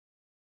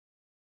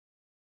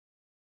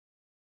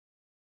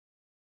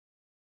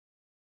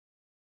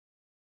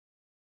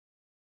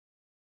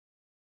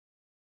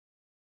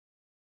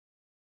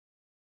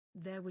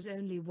There was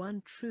only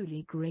one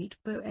truly great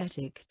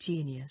poetic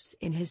genius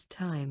in his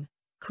time,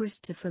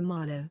 Christopher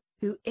Marlowe,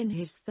 who in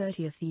his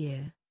 30th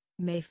year,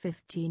 May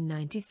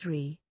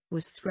 1593,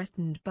 was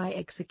threatened by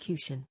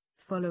execution,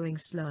 following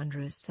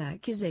slanderous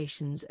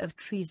accusations of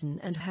treason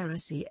and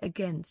heresy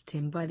against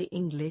him by the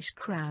English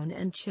Crown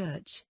and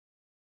Church.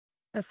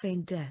 A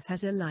feigned death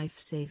as a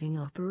life-saving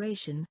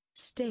operation,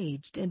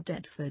 staged in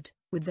Deptford,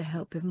 with the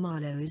help of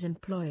Marlowe's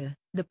employer,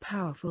 the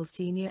powerful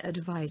senior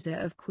advisor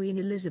of Queen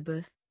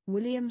Elizabeth,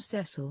 William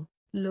Cecil,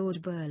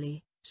 Lord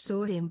Burleigh,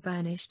 saw him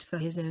banished for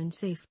his own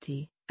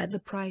safety, at the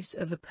price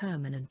of a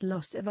permanent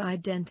loss of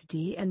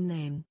identity and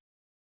name.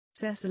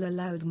 Cecil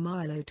allowed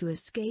Marlowe to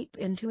escape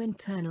into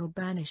internal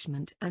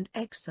banishment and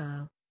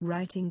exile,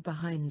 writing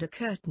behind a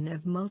curtain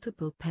of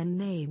multiple pen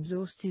names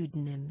or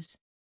pseudonyms.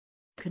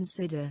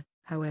 Consider,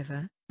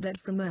 however, that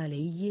from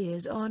early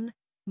years on,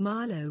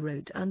 Marlowe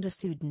wrote under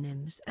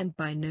pseudonyms and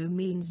by no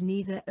means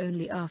neither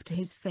only after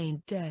his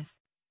feigned death,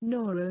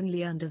 nor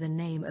only under the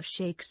name of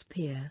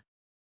Shakespeare.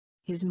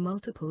 His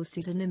multiple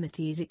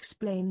pseudonymities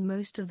explain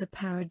most of the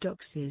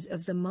paradoxes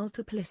of the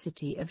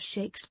multiplicity of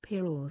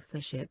Shakespeare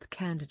authorship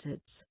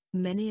candidates,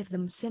 many of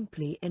them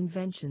simply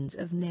inventions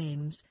of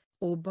names,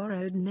 or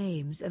borrowed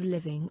names of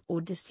living or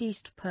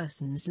deceased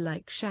persons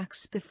like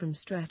Shakespeare from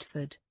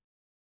Stratford.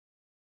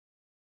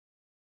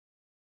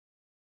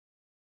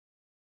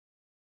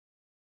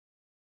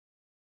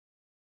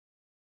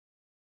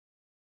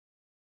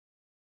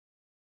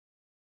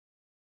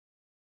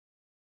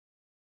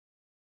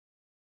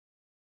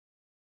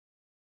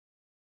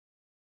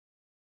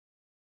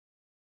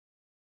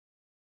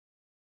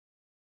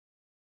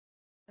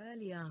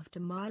 Early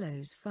after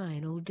Marlowe's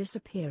final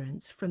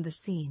disappearance from the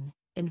scene,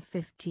 in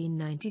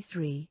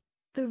 1593,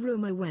 the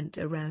rumor went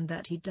around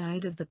that he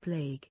died of the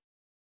plague.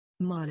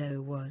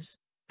 Marlowe was,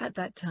 at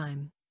that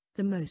time,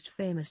 the most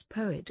famous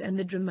poet and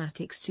the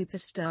dramatic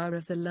superstar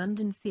of the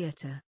London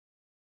theatre.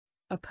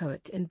 A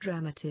poet and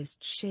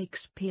dramatist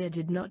Shakespeare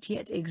did not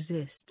yet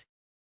exist.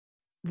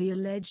 The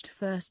alleged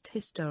first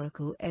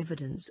historical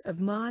evidence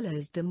of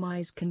Marlowe's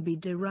demise can be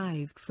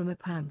derived from a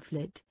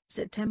pamphlet,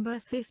 September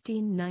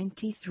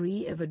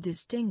 1593, of a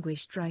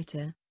distinguished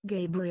writer,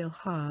 Gabriel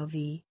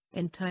Harvey,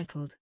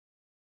 entitled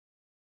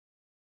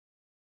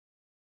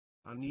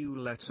A New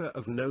Letter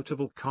of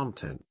Notable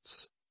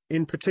Contents,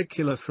 in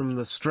particular from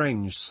the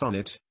strange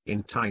sonnet,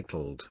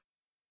 entitled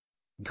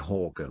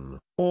Gorgon,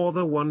 or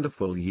the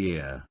Wonderful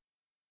Year,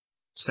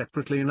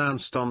 separately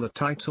announced on the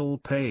title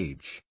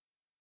page.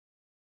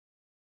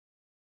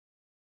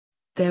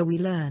 There we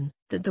learn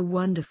that the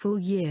wonderful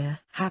year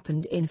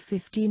happened in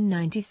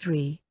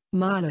 1593,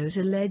 Marlowe's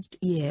alleged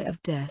year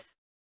of death.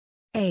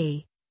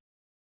 A.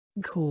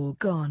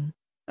 Gorgon,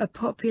 a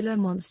popular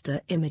monster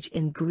image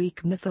in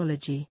Greek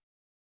mythology,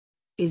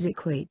 is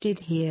equated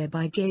here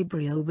by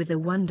Gabriel with a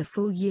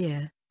wonderful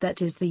year,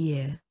 that is the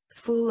year,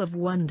 full of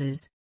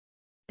wonders.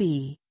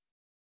 B.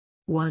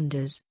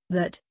 Wonders,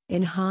 that,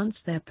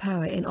 enhance their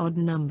power in odd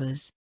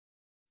numbers.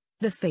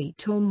 The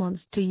fatal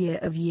monster year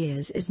of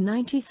years is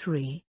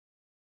 93.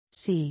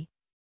 C.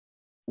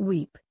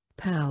 Weep,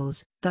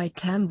 Pals, thy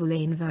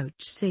Tamburlaine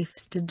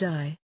vouchsafes to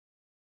die.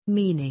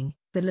 Meaning,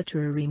 the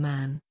literary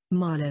man,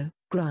 Marlowe,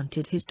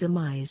 granted his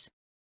demise.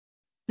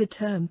 The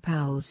term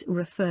Pals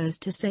refers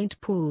to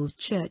St. Paul's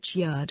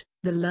Churchyard,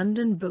 the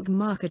London book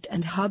market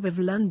and hub of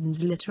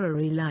London's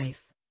literary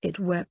life. It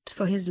wept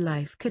for his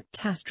life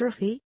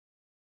catastrophe.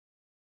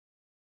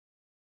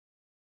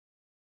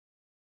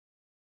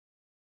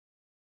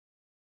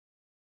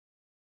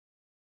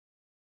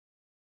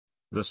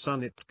 The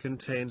sonnet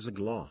contains a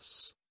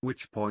gloss,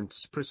 which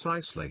points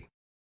precisely,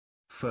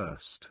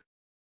 first,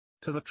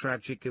 to the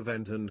tragic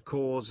event and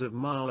cause of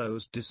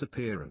Marlowe's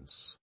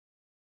disappearance.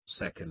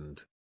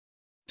 Second,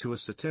 to a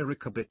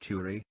satiric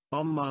obituary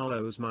on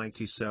Marlowe's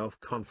mighty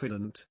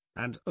self-confident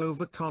and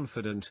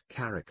overconfident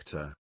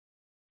character.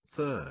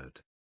 Third,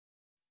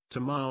 to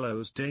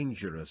Marlowe's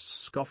dangerous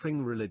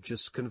scoffing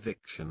religious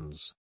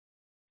convictions.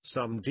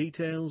 Some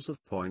details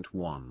of point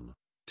 1,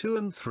 2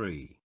 and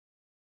 3.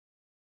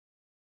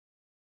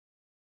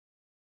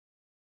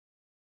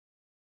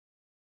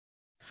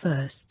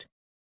 First,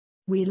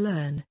 we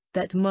learn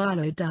that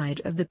Marlowe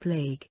died of the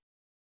plague.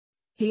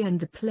 He and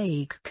the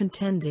plague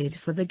contended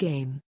for the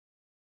game.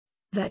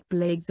 That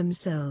plague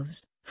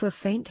themselves, for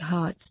faint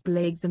hearts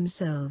plague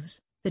themselves,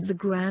 that the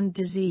grand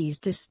disease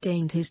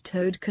disdained his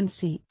toad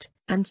conceit,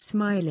 and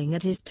smiling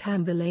at his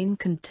Tamburlaine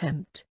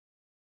contempt.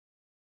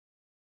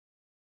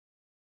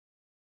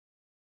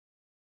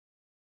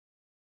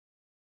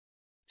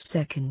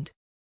 Second,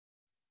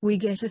 we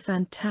get a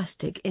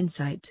fantastic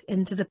insight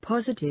into the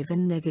positive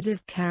and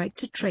negative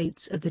character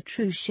traits of the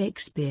true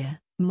Shakespeare,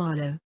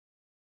 Marlowe.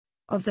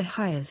 Of the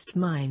highest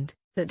mind,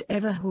 that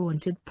ever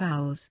haunted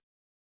Powell's.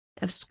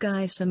 Of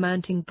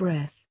sky-surmounting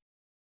breath.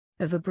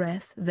 Of a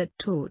breath that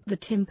taught the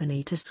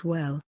timpani to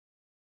swell.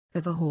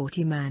 Of a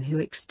haughty man who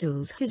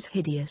extols his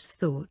hideous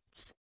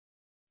thoughts.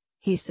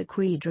 He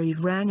sequidly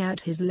rang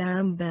out his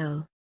larum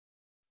bell.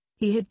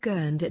 He had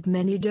gurned at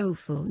many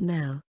doleful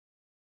knell.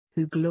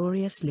 who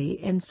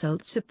gloriously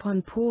insults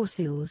upon poor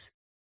souls.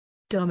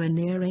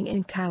 Domineering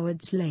in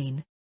coward's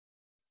lane.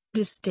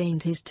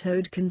 Disdained his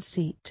toad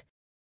conceit.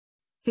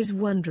 His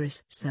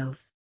wondrous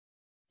self.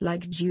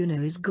 Like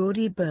Juno's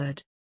gaudy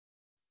bird.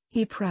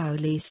 He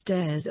proudly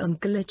stares on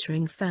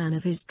glittering fan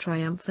of his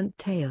triumphant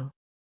tail.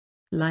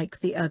 Like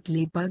the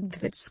ugly bug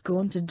that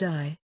scorned to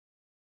die.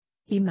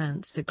 He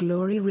mounts a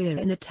glory rear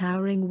in a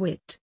towering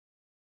wit.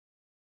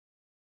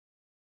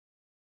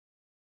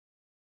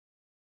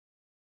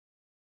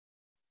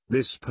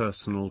 This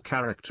personal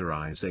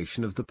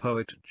characterization of the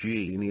poet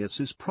genius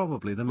is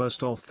probably the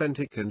most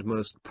authentic and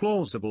most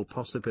plausible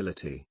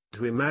possibility,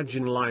 to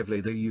imagine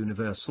lively the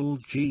universal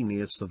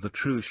genius of the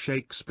true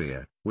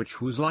Shakespeare, which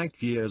was light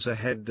years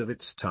ahead of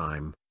its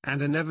time,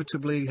 and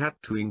inevitably had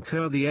to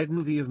incur the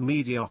envy of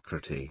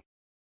mediocrity.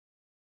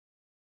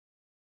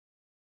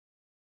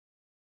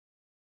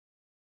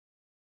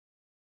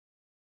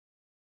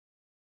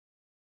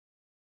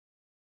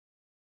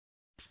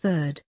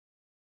 Third,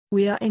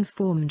 we are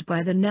informed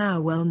by the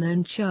now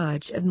well-known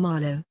charge of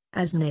Marlowe,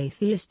 as an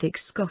atheistic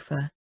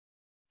scoffer.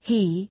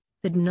 He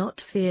had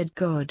not feared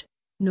God,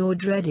 nor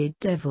dreaded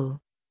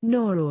devil,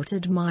 nor aught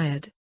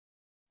admired.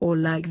 Or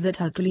like that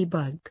ugly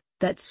bug,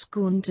 that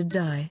scorned to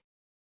die.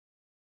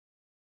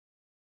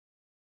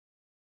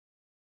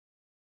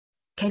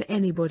 Can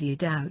anybody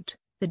doubt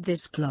that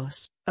this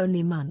gloss,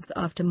 only month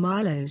after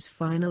Marlowe's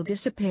final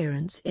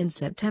disappearance in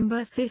September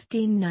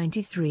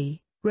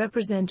 1593,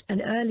 represent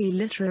an early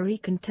literary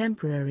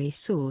contemporary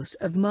source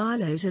of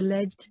Marlowe's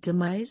alleged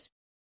demise?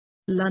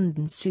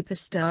 London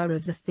superstar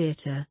of the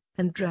theatre,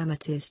 and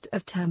dramatist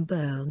of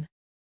Tamburlaine.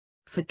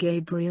 For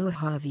Gabriel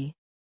Harvey.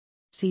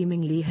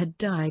 Seemingly had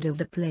died of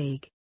the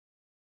plague.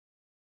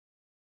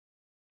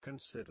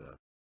 Consider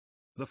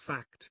the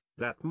fact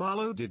that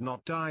Marlowe did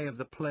not die of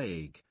the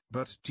plague,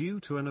 but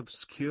due to an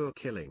obscure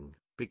killing,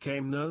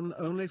 became known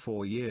only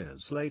 4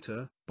 years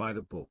later, by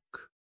the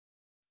book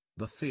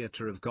The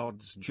Theatre of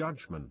God's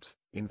Judgment,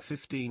 in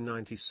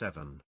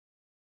 1597.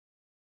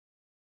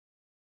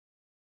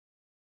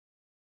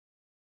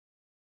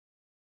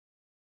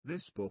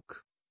 This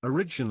book,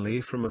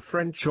 originally from a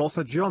French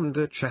author John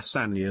de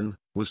Chassaignon,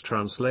 was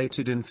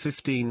translated in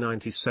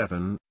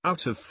 1597,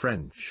 out of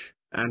French,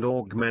 and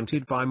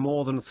augmented by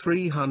more than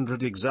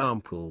 300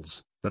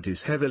 examples, that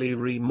is heavily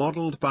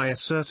remodeled by a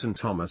certain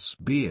Thomas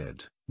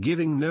Beard,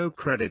 giving no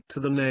credit to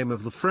the name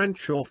of the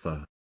French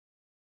author.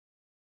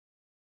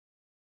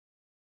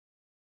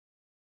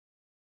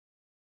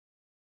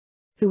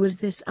 Who was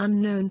this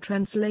unknown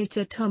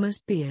translator Thomas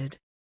Beard?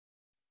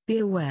 Be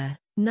aware,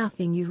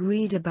 nothing you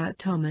read about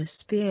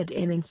Thomas Beard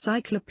in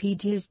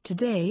encyclopedias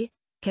today,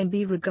 can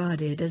be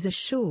regarded as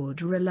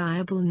assured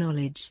reliable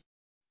knowledge.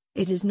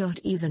 It is not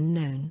even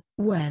known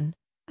when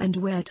and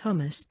where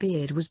Thomas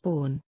Beard was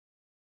born.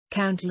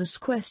 Countless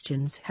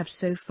questions have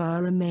so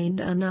far remained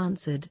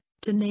unanswered,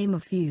 to name a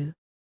few.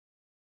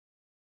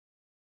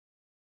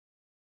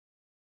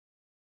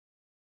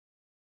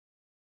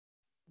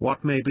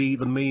 What may be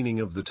the meaning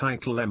of the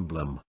title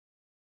emblem?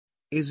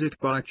 Is it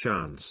by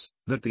chance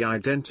that the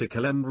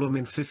identical emblem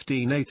in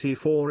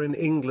 1584 in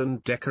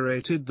England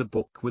decorated the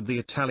book with the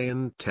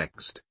Italian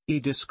text, I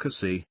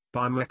Discorsi,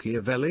 by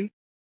Machiavelli?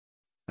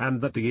 And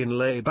that the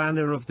inlay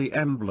banner of the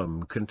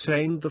emblem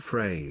contained the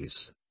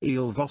phrase,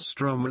 Il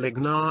vostro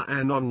malignar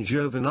a non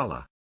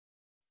giovinala?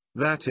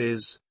 That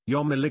is,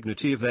 your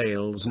malignity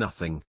avails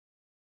nothing.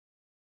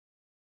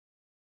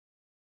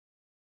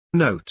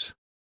 Note: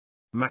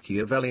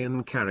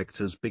 Machiavellian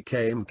characters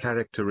became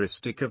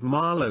characteristic of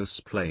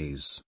Marlowe's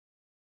plays.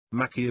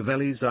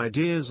 Machiavelli's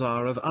ideas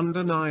are of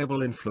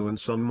undeniable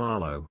influence on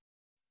Marlowe.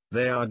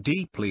 They are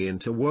deeply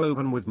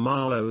interwoven with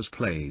Marlowe's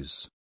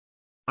plays.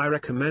 I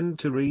recommend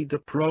to read the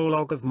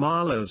prologue of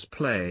Marlowe's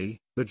play,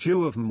 The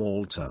Jew of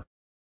Malta.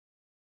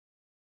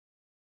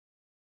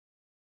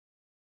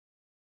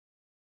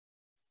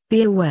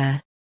 Be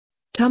aware.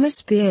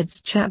 Thomas Beard's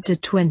chapter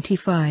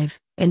 25,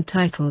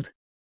 entitled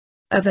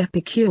Of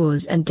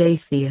Epicures and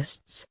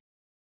Atheists,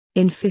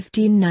 in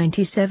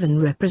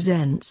 1597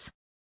 represents,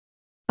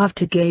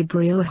 after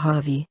Gabriel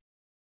Harvey,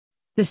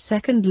 the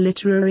second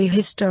literary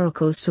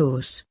historical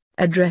source,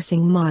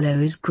 addressing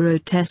Marlowe's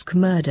grotesque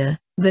murder,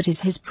 that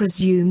is his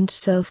presumed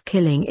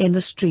self-killing in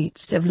the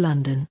streets of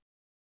London.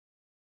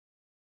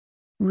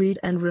 Read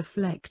and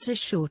reflect a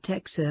short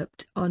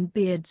excerpt on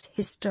Beard's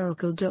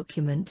historical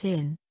document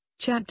in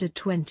Chapter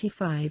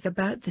 25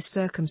 about the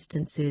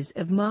circumstances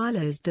of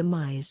Marlowe's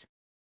demise.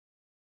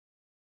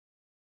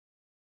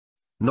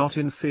 Not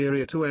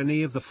inferior to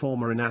any of the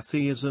former in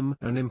atheism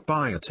and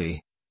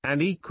impiety,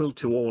 and equal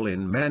to all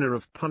in manner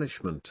of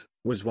punishment,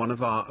 was one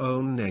of our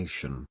own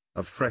nation,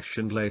 of fresh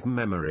and late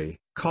memory,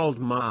 called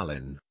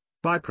Marlin,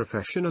 by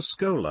profession a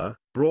scholar,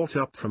 brought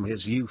up from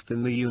his youth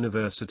in the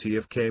University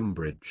of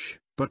Cambridge,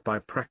 but by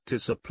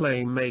practice a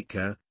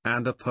play-maker,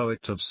 and a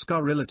poet of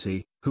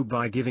scurrility, who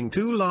by giving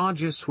too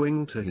large a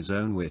swing to his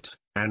own wit,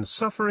 and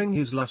suffering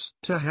his lust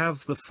to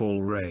have the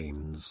full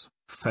reins,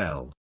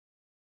 fell.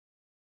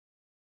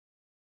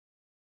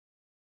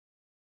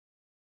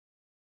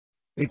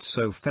 It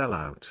so fell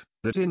out,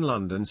 that in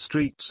London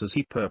streets as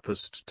he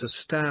purposed to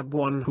stab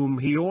one whom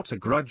he ought a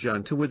grudge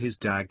unto with his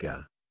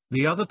dagger,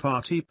 the other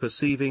party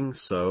perceiving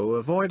so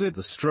avoided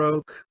the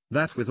stroke,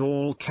 that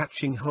withal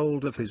catching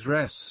hold of his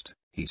rest,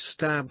 he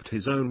stabbed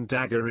his own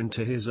dagger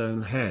into his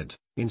own head,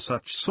 in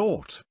such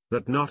sort,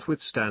 that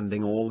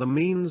notwithstanding all the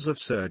means of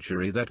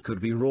surgery that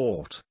could be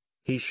wrought,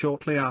 he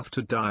shortly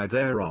after died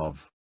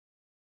thereof.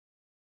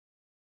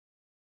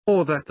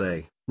 Or that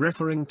they,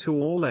 referring to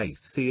all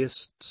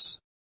atheists,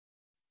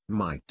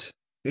 might,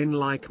 in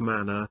like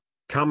manner,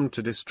 come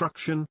to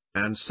destruction,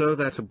 and so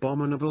that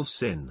abominable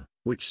sin,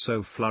 which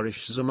so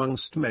flourishes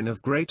amongst men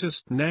of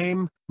greatest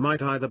name,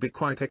 might either be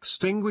quite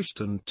extinguished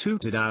and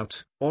tooted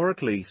out, or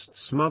at least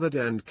smothered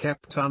and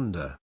kept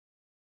under,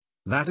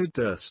 that it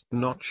durst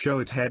not show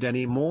it head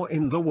any more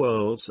in the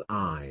world's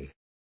eye.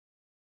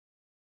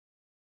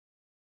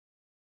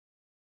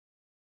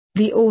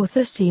 The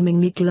author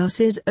seemingly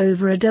glosses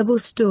over a double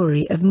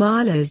story of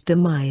Marlowe's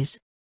demise.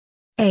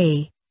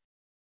 A.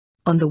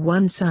 On the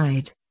one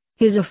side,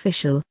 his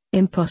official,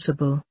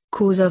 impossible,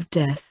 cause of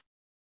death,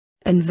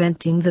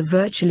 inventing the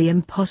virtually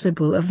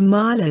impossible of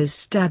Marlowe's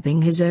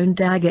stabbing his own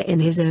dagger in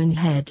his own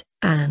head,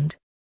 and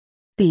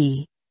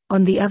b.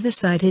 On the other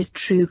side his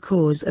true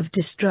cause of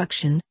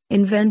destruction,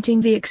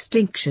 inventing the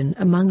extinction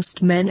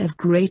amongst men of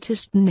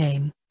greatest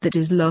name, that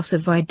is loss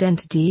of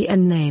identity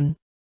and name,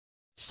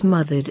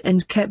 smothered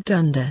and kept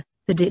under,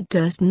 that it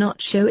durst not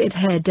show it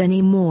head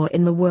any more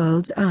in the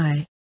world's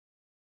eye.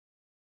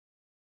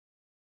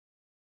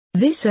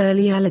 This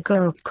early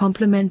allegoric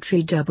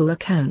complementary double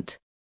account,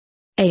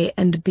 A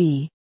and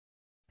B,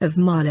 of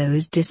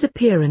Marlowe's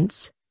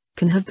disappearance,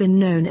 can have been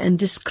known and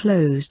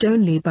disclosed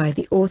only by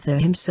the author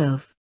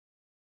himself.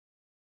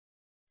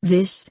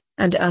 This,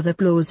 and other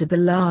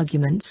plausible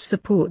arguments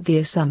support the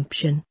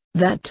assumption,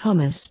 that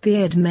Thomas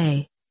Beard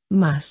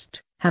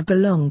must, have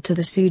belonged to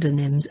the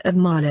pseudonyms of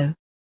Marlowe.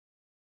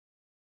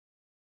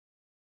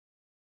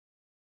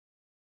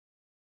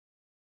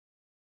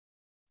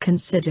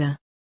 Consider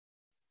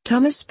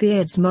Thomas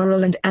Beard's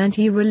moral and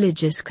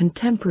anti-religious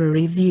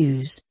contemporary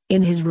views,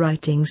 in his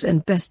writings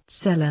and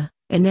bestseller,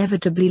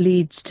 inevitably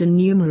leads to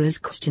numerous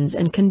questions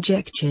and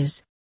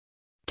conjectures.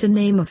 To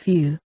name a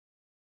few: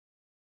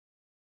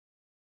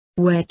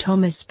 where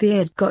Thomas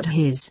Beard got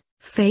his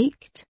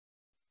faked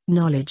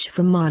knowledge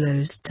from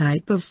Marlowe's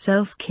type of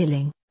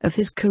self-killing, of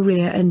his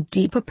career and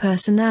deeper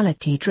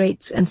personality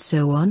traits and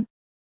so on.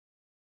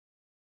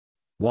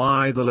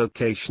 Why the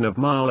location of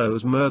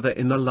Marlowe's murder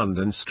in the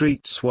London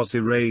streets was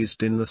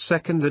erased in the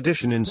second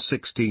edition in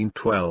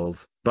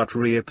 1612, but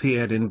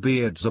reappeared in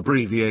Beard's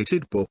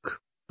abbreviated book,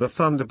 The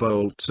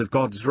Thunderbolts of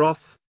God's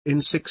Wrath, in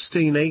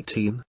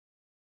 1618.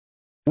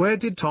 Where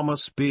did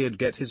Thomas Beard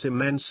get his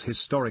immense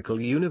historical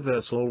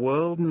universal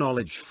world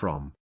knowledge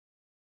from?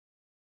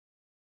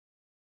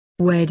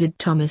 Where did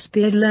Thomas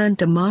Beard learn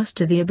to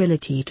master the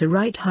ability to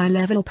write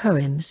high-level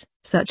poems,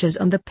 such as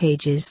on the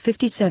pages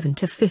 57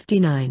 to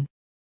 59?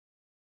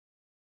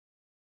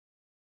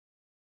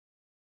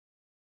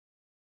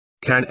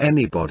 Can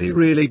anybody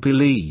really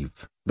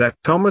believe that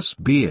Thomas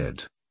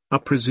Beard, a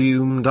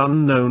presumed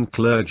unknown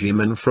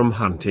clergyman from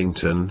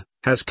Huntington,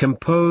 has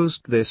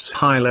composed this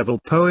high-level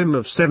poem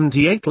of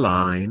 78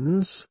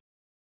 lines?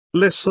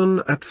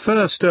 Listen at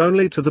first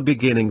only to the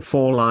beginning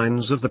 4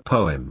 lines of the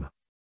poem.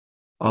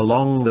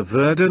 Along the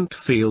verdant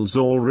fields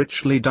all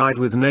richly dyed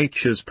with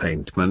nature's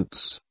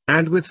paintments,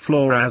 and with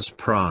Flora's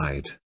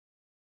pride,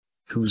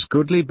 whose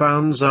goodly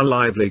bounds are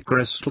lively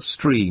crystal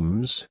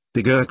streams,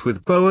 begirt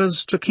with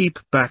boas to keep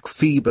back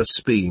Phoebus'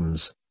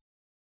 beams.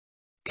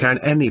 Can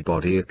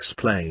anybody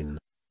explain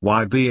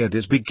why Beard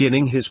is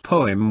beginning his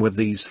poem with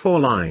these 4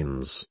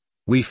 lines?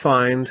 We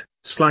find,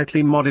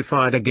 slightly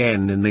modified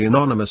again in the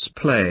anonymous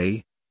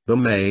play, The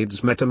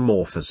Maid's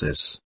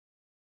Metamorphosis,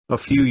 a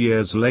few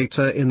years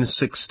later in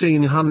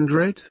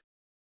 1600?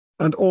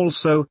 And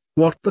also,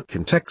 what the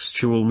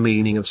contextual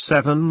meaning of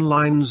 7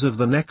 lines of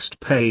the next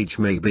page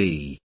may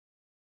be.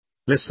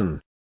 Listen.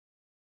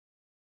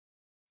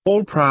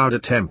 All proud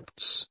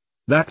attempts,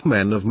 that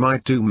men of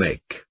might do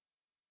make,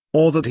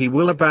 or that he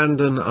will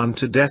abandon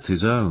unto death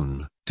his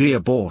own, dear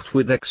bought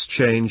with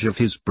exchange of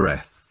his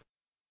breath.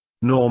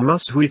 Nor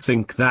must we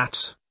think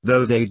that,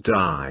 though they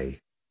die,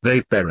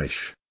 they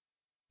perish.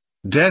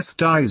 Death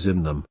dies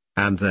in them,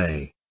 and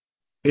they,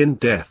 in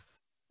death,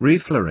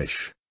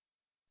 reflourish.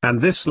 And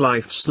this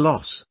life's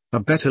loss, a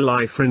better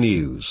life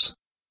renews,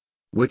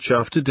 which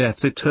after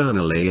death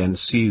eternally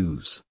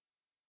ensues.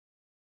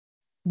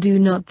 Do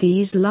not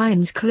these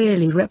lines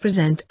clearly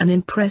represent an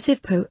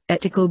impressive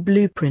poetical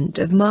blueprint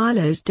of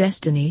Marlowe's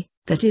destiny,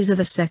 that is of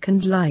a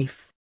second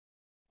life?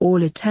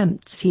 All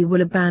attempts he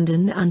will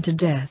abandon unto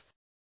death.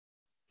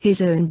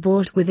 His own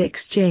bought with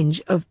exchange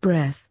of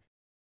breath.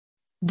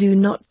 Do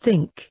not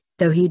think,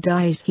 though he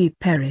dies he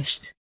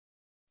perishes.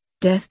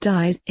 Death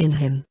dies in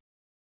him.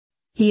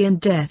 He in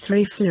death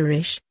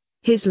reflourish,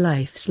 his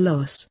life's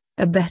loss,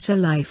 a better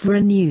life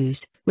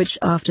renews, which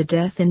after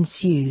death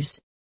ensues.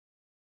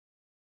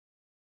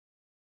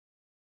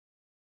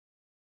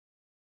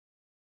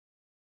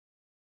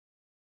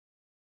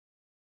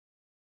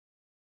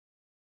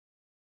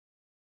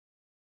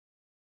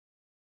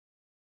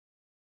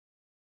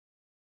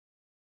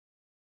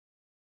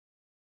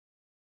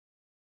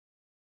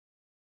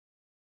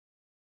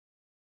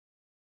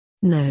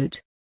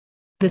 Note: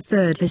 the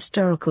third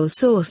historical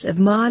source of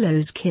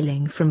Marlowe's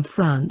killing from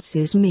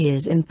Francis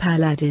Meres in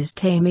Pallades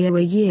Tamia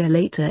a year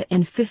later in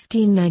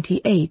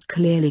 1598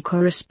 clearly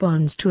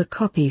corresponds to a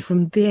copy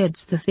from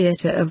Beard's The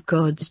Theatre of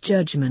God's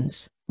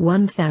Judgments,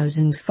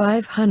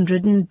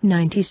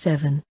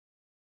 1597.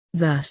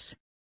 Thus,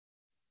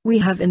 we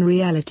have in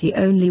reality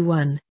only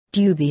one,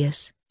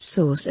 dubious,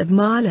 source of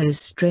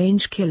Marlowe's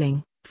strange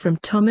killing, from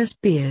Thomas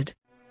Beard.